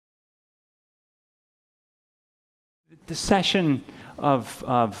The session of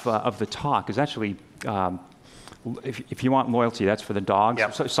the talk is actually, if you want loyalty, that's for the dogs,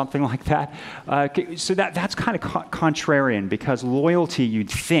 yep. so something like that. So that's kind of contrarian, because loyalty you'd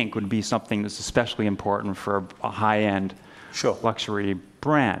think would be something that's especially important for a high-end sure. luxury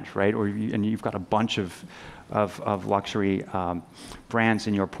brand, right? And you've got a bunch of luxury brands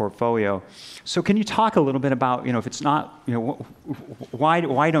in your portfolio. So can you talk a little bit about, if it's not,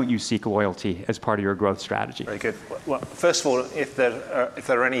 why don't you seek loyalty as part of your growth strategy? Very good. Well, first of all, if there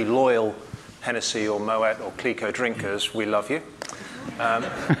are any loyal Hennessy or Moet or Clicquot drinkers, we love you.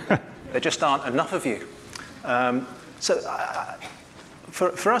 There just aren't enough of you.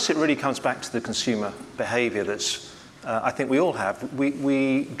 For us, it really comes back to the consumer behavior that's, I think we all have.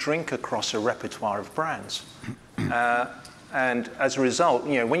 We drink across a repertoire of brands. And as a result,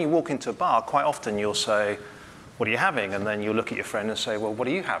 when you walk into a bar, quite often you'll say, what are you having? And then you'll look at your friend and say, well, what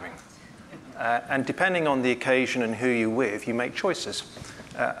are you having? And depending on the occasion and who you're with, you make choices.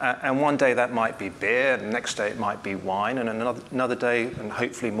 And one day that might be beer, the next day it might be wine, and another day, and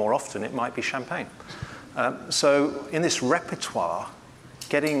hopefully more often, it might be champagne. So in this repertoire,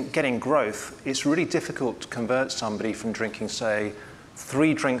 getting growth, it's really difficult to convert somebody from drinking, say,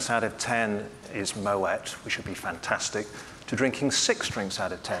 3 drinks out of 10 is Moet, which would be fantastic, to drinking 6 drinks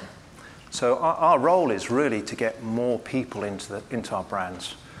out of 10. So our role is really to get more people into our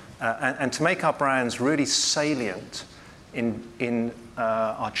brands and to make our brands really salient in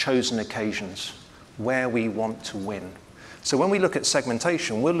our chosen occasions where we want to win. So when we look at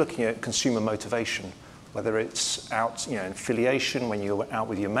segmentation, we're looking at consumer motivation, whether it's out in affiliation, when you're out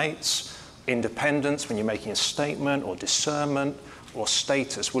with your mates, independence, when you're making a statement, or discernment, or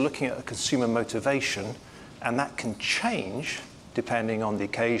status. We're looking at a consumer motivation, and that can change depending on the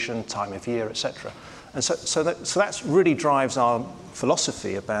occasion, time of year, etc. And so that really drives our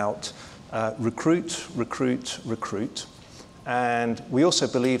philosophy about recruit, recruit, recruit. And we also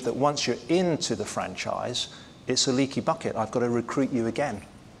believe that once you're into the franchise, it's a leaky bucket. I've got to recruit you again.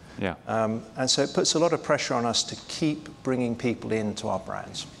 Yeah. And so it puts a lot of pressure on us to keep bringing people into our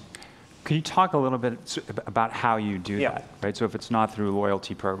brands. Can you talk a little bit about how you do Yeah. that? Right. So if it's not through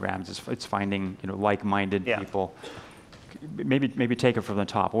loyalty programs, it's finding like-minded Yeah. people. Maybe take it from the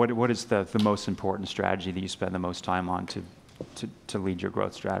top. What is the most important strategy that you spend the most time on to lead your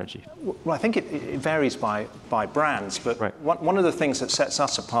growth strategy? Well, I think it varies by brands, but right. one of the things that sets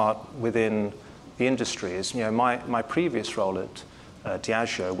us apart within the industry is, my previous role at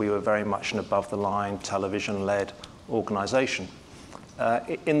Diageo, we were very much an above-the-line, television-led organization.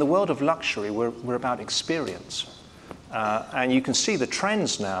 In the world of luxury, we're about experience. And you can see the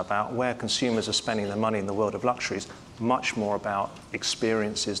trends now about where consumers are spending their money in the world of luxuries, much more about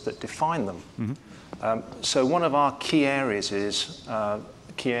experiences that define them. Mm-hmm. So one of our key areas are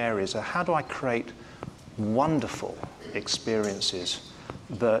how do I create wonderful experiences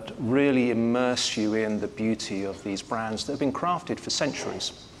that really immerse you in the beauty of these brands that have been crafted for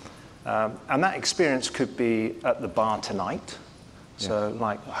centuries. And that experience could be at the bar tonight, so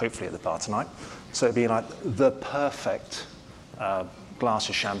hopefully at the bar tonight. So it'd be like the perfect glass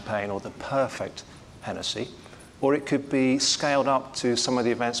of champagne or the perfect Hennessy. Or it could be scaled up to some of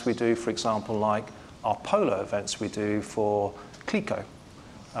the events we do, for example, like our polo events we do for Clicquot,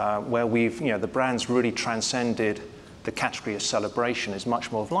 where the brand's really transcended the category of celebration, is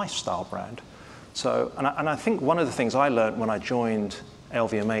much more of a lifestyle brand. So, and I think one of the things I learned when I joined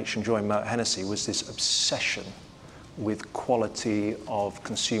LVMH and joined Moet Hennessy was this obsession with quality of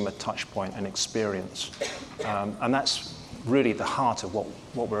consumer touch point and experience. And that's really the heart of what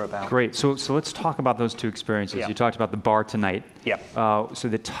we're about. Great. So let's talk about those two experiences. Yeah. You talked about the bar tonight. Yeah. So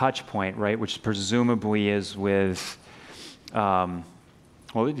the touch point, right, which presumably is with, I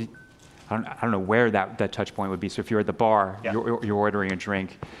don't know where that touch point would be. So if you're at the bar, yeah. you're ordering a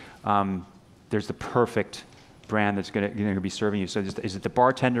drink, there's the perfect brand that's going to be serving you. So is it the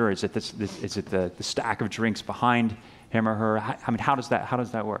bartender, or is it the stack of drinks behind him or her? I mean, how does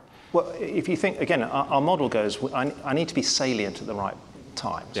that work? Well, if you think, again, our model goes, I need to be salient at the right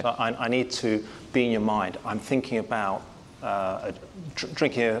time. Yeah. So I need to be in your mind. I'm thinking about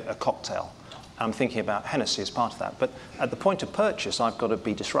drinking a cocktail. I'm thinking about Hennessy as part of that. But at the point of purchase, I've got to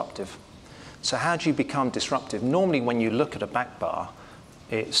be disruptive. So how do you become disruptive? Normally, when you look at a back bar,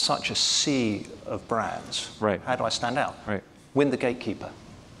 it's such a sea of brands. Right. How do I stand out? Right. Win the gatekeeper.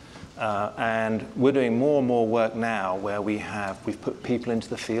 And we're doing more and more work now where we've put people into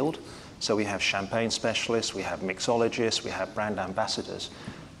the field. So we have champagne specialists, we have mixologists, we have brand ambassadors.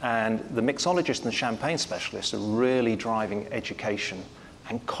 And the mixologists and the champagne specialists are really driving education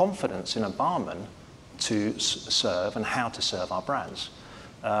and confidence in a barman to serve and how to serve our brands.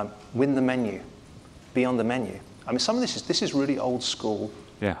 Win the menu. be on the menu. I mean, some of this is really old school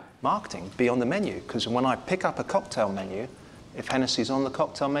marketing, be on the menu. Because when I pick up a cocktail menu, if Hennessy's on the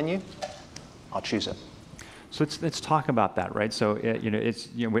cocktail menu, I'll choose it. So let's talk about that, right? So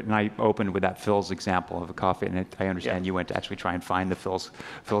when I opened with that Phil's example of a coffee, and I understand you went to actually try and find the Phil's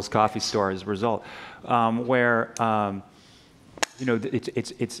coffee store as a result, where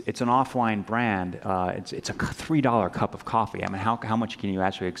it's an offline brand. It's a $3 cup of coffee. I mean, how much can you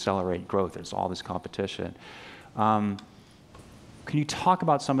actually accelerate growth? There's all this competition. Can you talk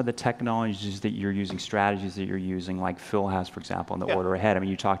about some of the technologies that you're using, strategies that you're using, like Phil has, for example, in the order ahead? I mean,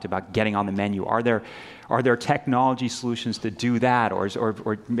 you talked about getting on the menu. Are there technology solutions to do that,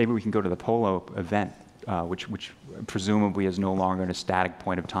 or maybe we can go to the Polo event, which presumably is no longer in a static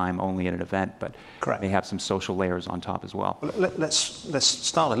point of time, only at an event, but may have some social layers on top as well. Let's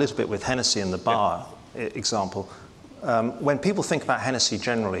start a little bit with Hennessy and the bar example. When people think about Hennessy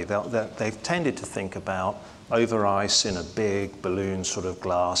generally, they've tended to think about over ice in a big balloon sort of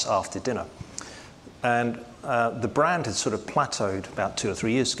glass after dinner. And the brand had sort of plateaued about 2 or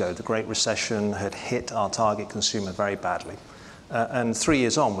 3 years ago. The Great Recession had hit our target consumer very badly. And 3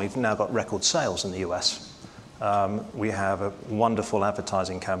 years on, we've now got record sales in the US. We have a wonderful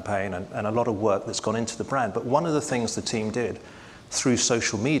advertising campaign and a lot of work that's gone into the brand. But one of the things the team did through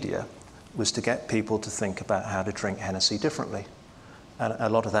social media was to get people to think about how to drink Hennessy differently. And a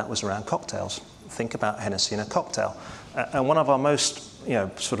lot of that was around cocktails. Think about Hennessy in a cocktail. And one of our most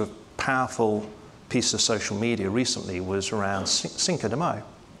sort of powerful pieces of social media recently was around Cinco de Mayo.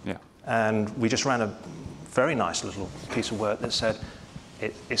 Yeah. And we just ran a very nice little piece of work that said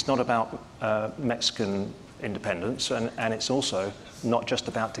it's not about Mexican independence, and it's also not just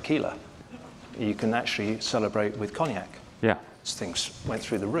about tequila. You can actually celebrate with cognac. Yeah. Things went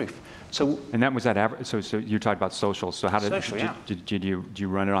through the roof. So, and that was that. So you talked about social. So how did you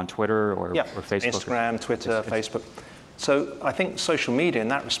run it on Twitter or Facebook? Instagram, Twitter, Facebook. So I think social media in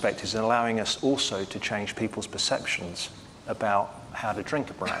that respect is allowing us also to change people's perceptions about how to drink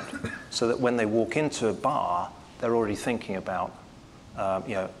a brand, so that when they walk into a bar, they're already thinking about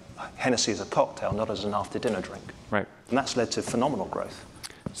Hennessy as a cocktail, not as an after-dinner drink. Right. And that's led to phenomenal growth.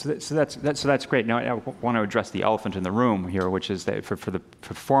 So that's great. Now I want to address the elephant in the room here, which is that for the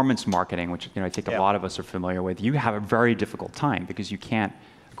performance marketing, which I think a lot of us are familiar with, you have a very difficult time because you can't,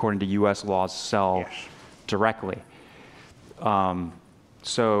 according to U.S. laws, sell directly.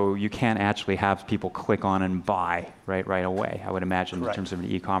 So you can't actually have people click on and buy right away, I would imagine, in terms of an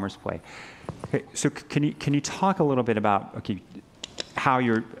e-commerce play. Okay, so can you talk a little bit about how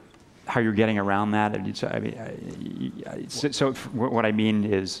you're getting around that? So what I mean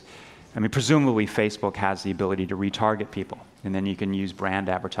is, presumably Facebook has the ability to retarget people, and then you can use brand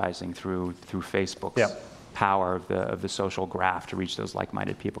advertising through Facebook's power of the social graph to reach those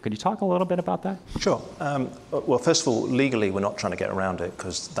like-minded people. Could you talk a little bit about that? Sure. Well, first of all, legally, we're not trying to get around it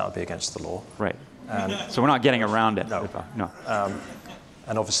because that would be against the law. Right. So we're not getting around it. No. No.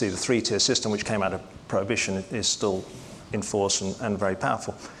 And obviously, the 3-tier system, which came out of Prohibition, is still in force and very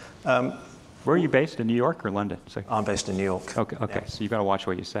powerful. Where are you based, in New York or London? So, I'm based in New York. Okay. Yeah. So you've got to watch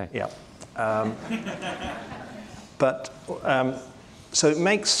what you say. Yeah. So it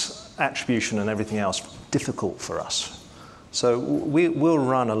makes attribution and everything else difficult for us. So we'll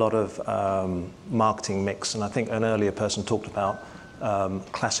run a lot of marketing mix, and I think an earlier person talked about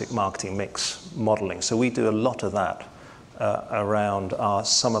classic marketing mix modeling. So we do a lot of that around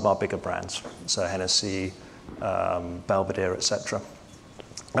some of our bigger brands, so Hennessy, Belvedere, etc.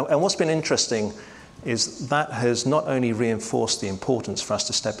 And what's been interesting is that has not only reinforced the importance for us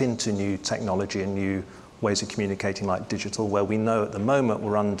to step into new technology and new ways of communicating like digital, where we know at the moment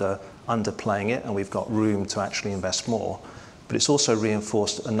we're underplaying it and we've got room to actually invest more, but it's also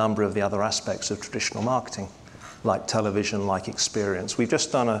reinforced a number of the other aspects of traditional marketing, like television, like experience. We've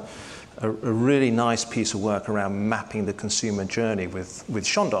just done a really nice piece of work around mapping the consumer journey with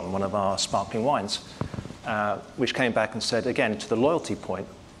Chandon, one of our sparkling wines, which came back and said, again, to the loyalty point,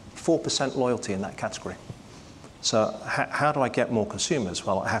 4% loyalty in that category. So how do I get more consumers?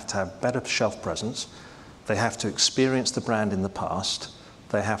 Well, I have to have better shelf presence. They have to experience the brand in the past.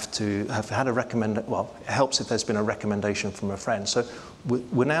 They have to have had it helps if there's been a recommendation from a friend. So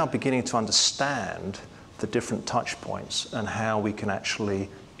we're now beginning to understand the different touch points and how we can actually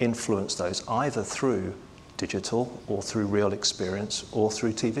influence those either through digital or through real experience or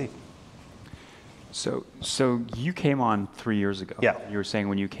through TV. So you came on 3 years ago. Yeah. You were saying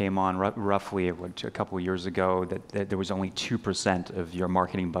when you came on roughly a couple of years ago that there was only 2% of your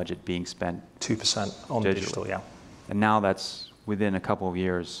marketing budget being spent 2% on digital, yeah. And now that's within a couple of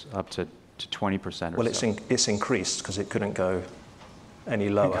years up to 20% or well, so. It's increased because it couldn't go any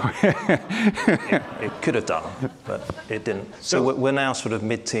lower. It could have done, but it didn't. So we're now sort of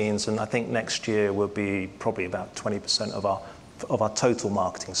mid-teens, and I think next year will be probably about 20% of our total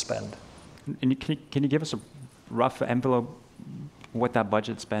marketing spend. And can you give us a rough envelope what that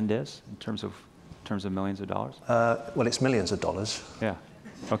budget spend is in terms of millions of dollars? Well, it's millions of dollars. Yeah.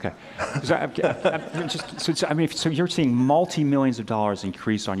 Okay. So you're seeing multi-millions of dollars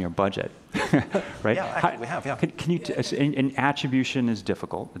increase on your budget, right? Yeah, actually we have. Yeah. Can you? And attribution is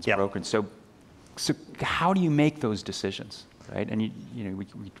difficult. It's broken. So how do you make those decisions, right? And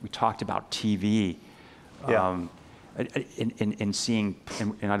we talked about TV, in seeing,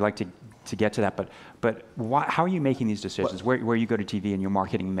 and I'd like to get to that, but how are you making these decisions? Where you go to TV in your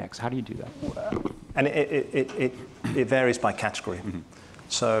marketing mix? How do you do that? And it varies by category. Mm-hmm.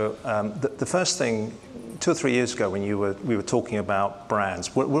 So the first thing, 2 or 3 years ago when we were talking about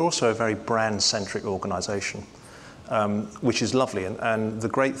brands, we're also a very brand-centric organization, which is lovely. And the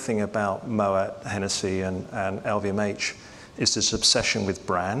great thing about Moet, Hennessy, and LVMH is this obsession with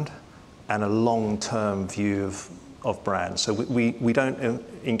brand and a long-term view of brand. So we don't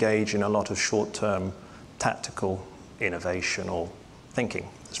engage in a lot of short-term tactical innovation or thinking.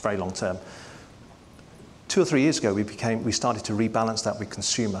 It's very long-term. 2 or 3 years ago, we started to rebalance that with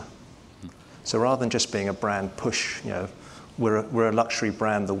consumer. So rather than just being a brand push, we're a luxury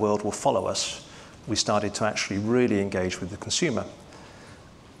brand, the world will follow us, we started to actually really engage with the consumer.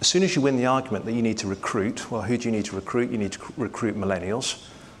 As soon as you win the argument that you need to recruit, well, who do you need to recruit? You need to recruit millennials.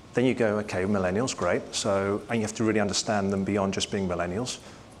 Then you go, okay, millennials, great. And you have to really understand them beyond just being millennials.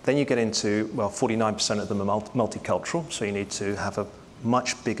 Then you get into, well, 49% of them are multicultural, so you need to have a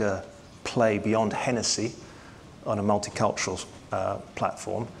much bigger play beyond Hennessy on a multicultural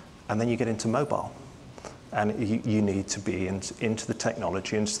platform, and then you get into mobile. And you need to be into the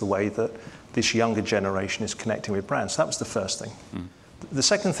technology, into the way that this younger generation is connecting with brands. So that was the first thing. Mm. The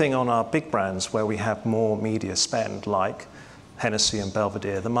second thing on our big brands where we have more media spend, like Hennessy and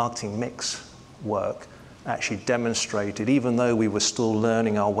Belvedere, the marketing mix work actually demonstrated, even though we were still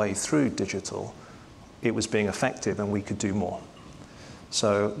learning our way through digital, it was being effective and we could do more.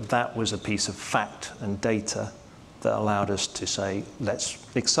 So that was a piece of fact and data that allowed us to say, let's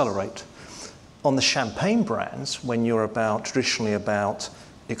accelerate. On the champagne brands, when you're traditionally about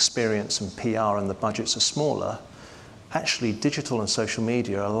experience and PR and the budgets are smaller, actually digital and social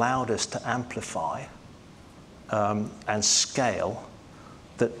media allowed us to amplify and scale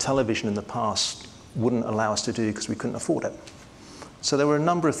that television in the past wouldn't allow us to do because we couldn't afford it. So there were a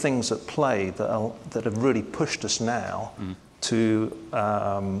number of things at play that have really pushed us now to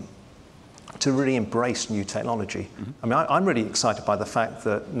really embrace new technology. Mm-hmm. I mean, I'm really excited by the fact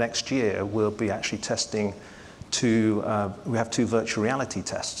that next year we'll be actually testing we have 2 virtual reality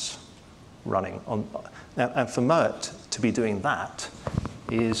tests running on. And for Moet to be doing that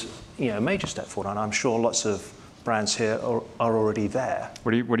is a major step forward, and I'm sure lots of brands here are already there.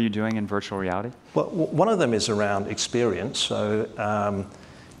 What are you doing in virtual reality? Well, one of them is around experience. So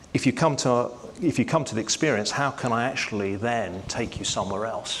if you come to the experience, how can I actually then take you somewhere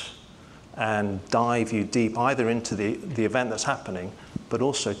else and dive you deep either into the event that's happening, but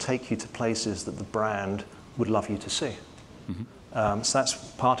also take you to places that the brand would love you to see. Mm-hmm. So that's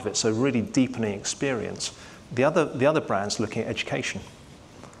part of it. So really deepening experience. The other brands looking at education.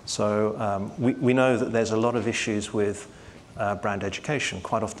 So we know that there's a lot of issues with brand education.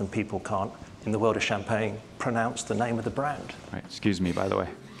 Quite often people can't, in the world of champagne, pronounce the name of the brand. Right. Excuse me, by the way.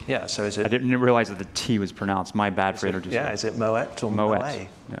 Yeah, so is it... I didn't realize that the T was pronounced. My bad for introducing it. Yeah, is it Moet or Moet? Moet?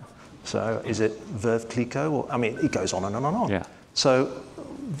 Yeah. So is it Veuve Clicquot? I mean, it goes on and on and on. Yeah. So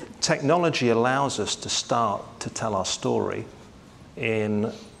technology allows us to start to tell our story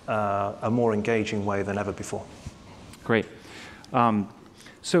in a more engaging way than ever before. Great.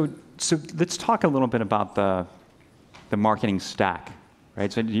 So let's talk a little bit about the marketing stack,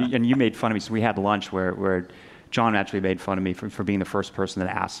 right? So you made fun of me. So we had lunch where John actually made fun of me for being the first person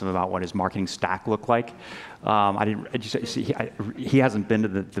that asked him about what his marketing stack looked like. He hasn't been to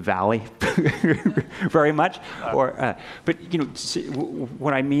the Valley very much. But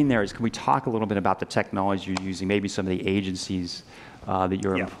what I mean there is, can we talk a little bit about the technology you're using, maybe some of the agencies that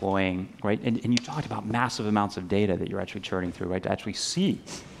you're employing, right? And you talked about massive amounts of data that you're actually churning through, right? To actually see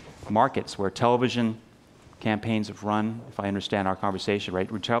markets where television campaigns have run, if I understand our conversation,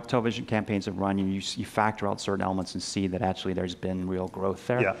 right? Where television campaigns have run, you factor out certain elements and see that actually there's been real growth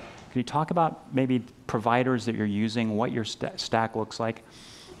there. Yeah. Can you talk about maybe providers that you're using, what your stack looks like?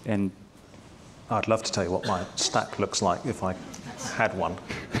 And I'd love to tell you what my stack looks like if I had one.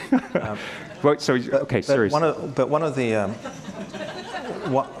 Seriously.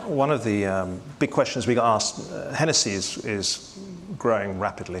 One of the big questions we got asked, Hennessy is growing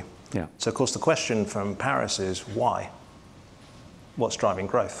rapidly. Yeah. So of course the question from Paris is why? What's driving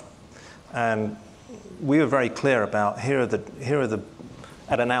growth? And we were very clear about here are the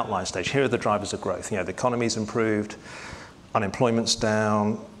at an outline stage, here are the drivers of growth. You know, the economy's improved, unemployment's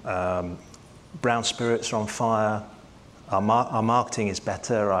down, brown spirits are on fire, our marketing is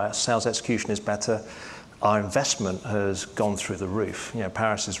better, our sales execution is better, our investment has gone through the roof. You know,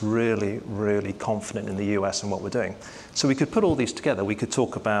 Paris is really, really confident in the US and what we're doing. So we could put all these together. We could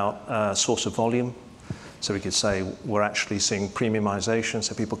talk about source of volume. So we could say we're actually seeing premiumization,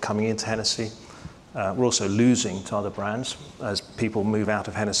 so people coming into Hennessy. We're also losing to other brands as people move out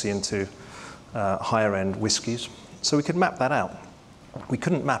of Hennessy into higher end whiskies. So we could map that out. We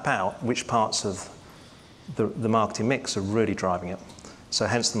couldn't map out which parts of the marketing mix are really driving it. So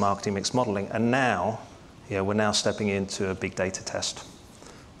hence the marketing mix modeling. And now, we're now stepping into a big data test.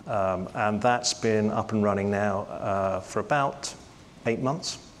 And that's been up and running now for about 8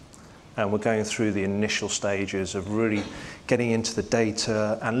 months. And we're going through the initial stages of really getting into the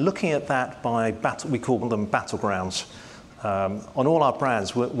data and looking at that by we call them battlegrounds. On all our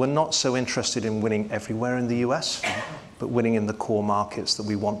brands, we're not so interested in winning everywhere in the US, but winning in the core markets that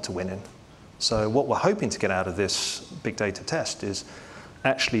we want to win in. So what we're hoping to get out of this big data test is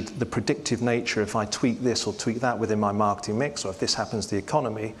actually the predictive nature. If I tweak this or tweak that within my marketing mix, or if this happens to the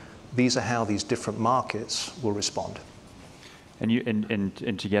economy, these are how these different markets will respond. And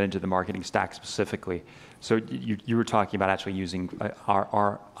to get into the marketing stack specifically, so you were talking about actually using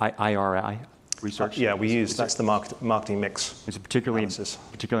IRI research? Yeah, that's the marketing mix. Is it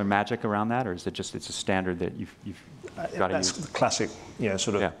particular magic around that, or is it just it's a standard that you've got to use? That's the classic,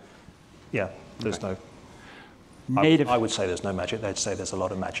 sort of. Yeah, there's no. Native. I would say there's no magic. They'd say there's a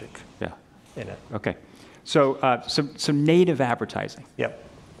lot of magic. Yeah. In it. Okay, so native advertising. Yep.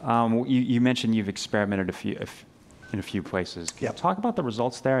 You mentioned you've experimented in a few places. Can you talk about the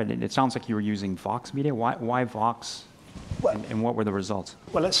results there? And it sounds like you were using Vox Media. Why Vox? And what were the results?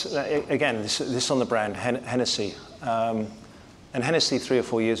 Well, let's again. This on the brand Hennessy, and Hennessy 3 or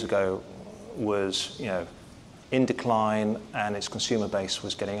 4 years ago was in decline, and its consumer base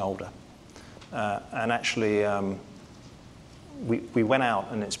was getting older. And actually, we went out,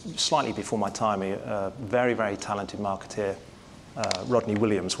 and it's slightly before my time. A very, very talented marketeer, Rodney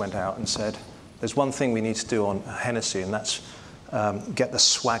Williams, went out and said, "There's one thing we need to do on Hennessy, and that's get the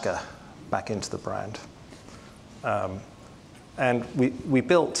swagger back into the brand." And we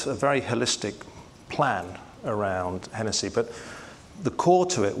built a very holistic plan around Hennessy, but the core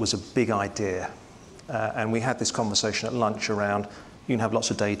to it was a big idea. And we had this conversation at lunch around, you can have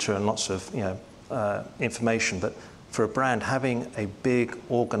lots of data and lots of information, but for a brand, having a big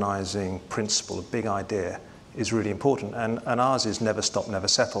organizing principle, a big idea, is really important. And ours is never stop, never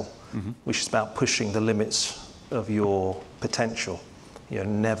settle, which is about pushing the limits of your potential.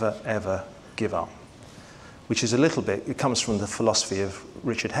 Never, ever give up, which is a little bit, it comes from the philosophy of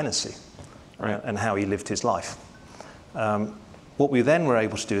Richard Hennessy, right, and how he lived his life. What we then were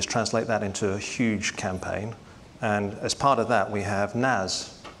able to do is translate that into a huge campaign. And as part of that, we have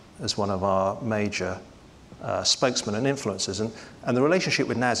Naz as one of our major spokesmen and influencers. And the relationship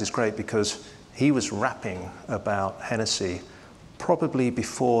with Naz is great because he was rapping about Hennessy probably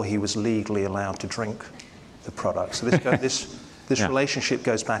before he was legally allowed to drink the product. So this relationship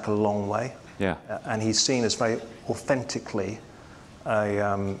goes back a long way. Yeah. And he's seen as very authentically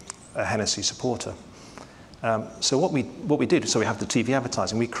a Hennessy supporter. So what we did, so we have the TV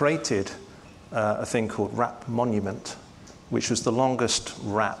advertising. We created a thing called Rap Monument, which was the longest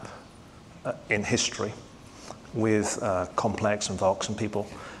rap in history, with Complex and Vox and people.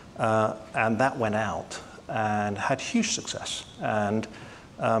 And that went out and had huge success. And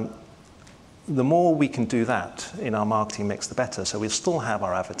the more we can do that in our marketing mix, the better. So we'll still have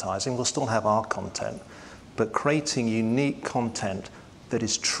our advertising, we'll still have our content, but creating unique content that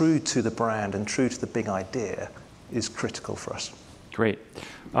is true to the brand and true to the big idea is critical for us. Great.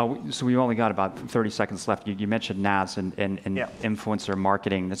 So we've only got about 30 seconds left. You mentioned Naz and influencer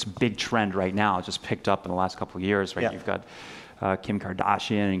marketing. That's a big trend right now. It just picked up in the last couple of years, right? Yeah. You've got Kim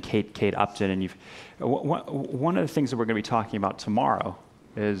Kardashian and Kate Upton, and one of the things that we're going to be talking about tomorrow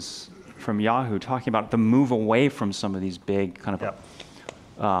is from Yahoo, talking about the move away from some of these big kind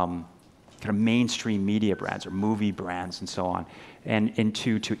of mainstream media brands or movie brands and so on, and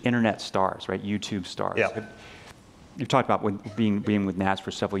into internet stars, right? YouTube stars. Yeah. You've talked about being with Naz for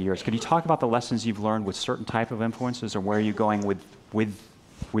several years. Could you talk about the lessons you've learned with certain type of influencers, or where are you going with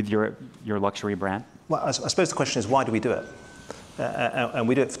your luxury brand? Well, I suppose the question is, why do we do it? And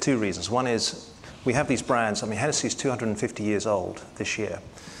we do it for 2 reasons. One is we have these brands. I mean, Hennessy is 250 years old this year.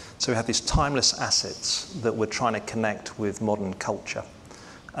 So we have these timeless assets that we're trying to connect with modern culture.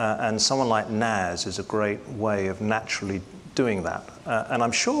 And someone like NAS is a great way of naturally doing that. And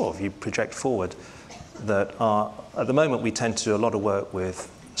I'm sure if you project forward that at the moment we tend to do a lot of work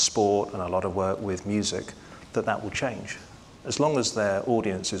with sport and a lot of work with music, that will change. As long as their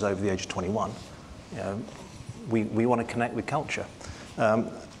audience is over the age of 21, you know, we want to connect with culture.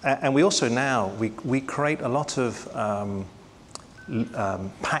 And we also now, we create a lot of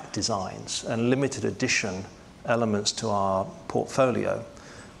pack designs and limited edition elements to our portfolio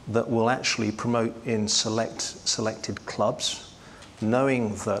that will actually promote in selected clubs,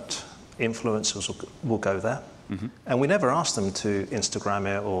 knowing that influencers will go there. Mm-hmm. And we never ask them to Instagram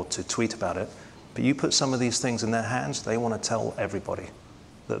it or to tweet about it, but you put some of these things in their hands, they want to tell everybody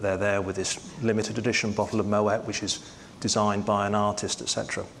that they're there with this limited edition bottle of Moet, which is designed by an artist,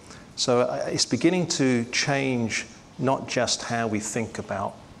 etc. So it's beginning to change not just how we think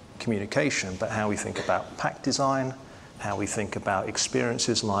about communication, but how we think about pack design, how we think about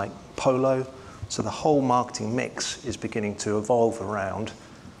experiences like polo. So the whole marketing mix is beginning to evolve around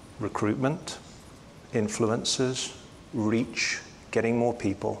recruitment, influencers, reach, getting more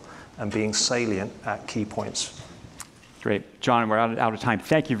people, and being salient at key points. Great. John, we're out of time.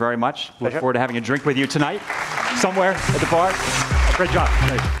 Thank you very much. Pleasure. Look forward to having a drink with you tonight, somewhere at the bar. Great job.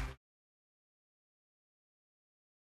 Great.